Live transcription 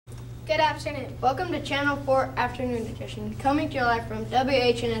Good afternoon. Welcome to Channel 4 Afternoon Edition, coming to you live from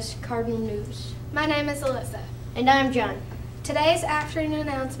WHNS Cardinal News. My name is Alyssa. And I'm John. Today's afternoon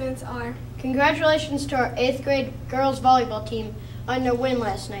announcements are: congratulations to our 8th grade girls volleyball team on their win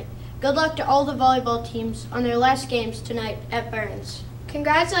last night. Good luck to all the volleyball teams on their last games tonight at Burns.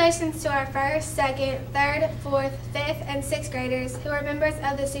 Congratulations to our 1st, 2nd, 3rd, 4th, 5th, and 6th graders who are members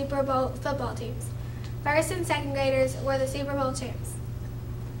of the Super Bowl football teams. 1st and 2nd graders were the Super Bowl champs.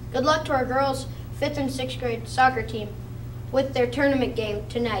 Good luck to our girls' 5th and 6th grade soccer team with their tournament game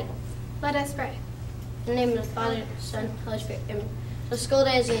tonight. Let us pray. In the name of the Father, Son, Holy Spirit. Amen. The school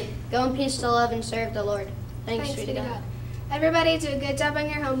day is in. Go in peace to love and serve the Lord. Thanks be to God. Everybody do a good job on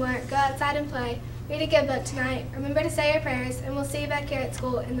your homework. Go outside and play. Read a good book tonight. Remember to say your prayers, and we'll see you back here at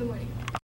school in the morning.